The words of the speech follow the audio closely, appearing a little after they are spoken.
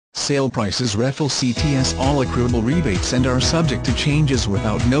sale prices reflect CTS all accruable rebates and are subject to changes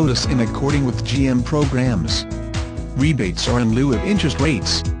without notice in accordance with GM programs. Rebates are in lieu of interest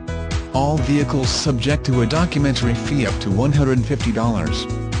rates. All vehicles subject to a documentary fee up to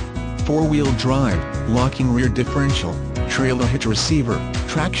 $150. Four-wheel drive, locking rear differential, trailer hitch receiver,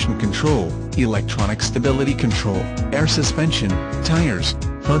 traction control, electronic stability control, air suspension, tires,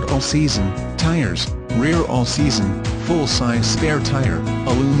 front all-season, tires, rear all-season, full-size spare tire,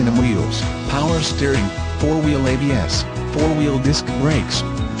 aluminum wheels, power steering, four-wheel ABS, four-wheel disc brakes,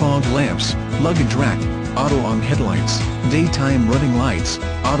 fog lamps, luggage rack, auto-on headlights, daytime running lights,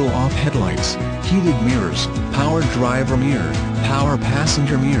 auto-off headlights, heated mirrors, power driver mirror, power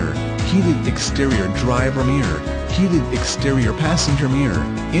passenger mirror, heated exterior driver mirror, heated exterior passenger mirror,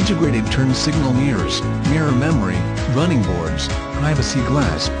 integrated turn signal mirrors, mirror memory, running boards, privacy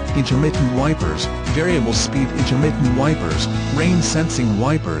glass, intermittent wipers, variable speed intermittent wipers, rain sensing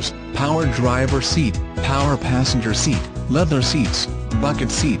wipers, power driver seat, power passenger seat, leather seats,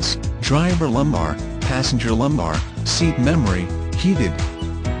 bucket seats, driver lumbar, passenger lumbar, seat memory, heated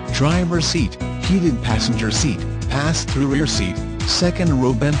driver seat, heated passenger seat, pass-through rear seat, second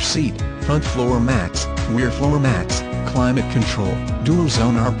row bench seat, front floor mats, rear floor mats, climate control, dual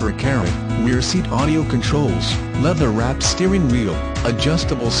zone upper carry, rear seat audio controls, leather-wrapped steering wheel,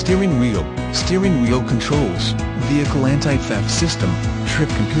 adjustable steering wheel controls, vehicle anti-theft system, trip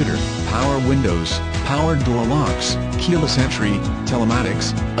computer, power windows, power door locks, keyless entry,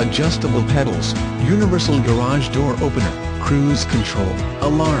 telematics, adjustable pedals, universal garage door opener, cruise control,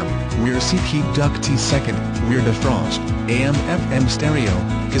 alarm, rear seat heat duct second, rear defrost, AM/FM stereo,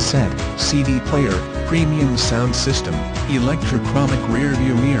 cassette, CD player, premium sound system, electrochromic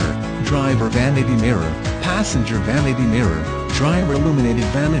rearview mirror, driver vanity mirror, passenger vanity mirror, driver illuminated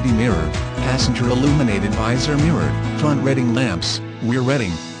vanity mirror, passenger illuminated visor mirror, front reading lamps, rear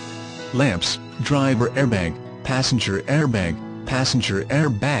reading lamps, driver airbag, passenger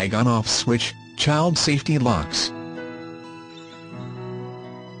airbag on-off switch, child safety locks.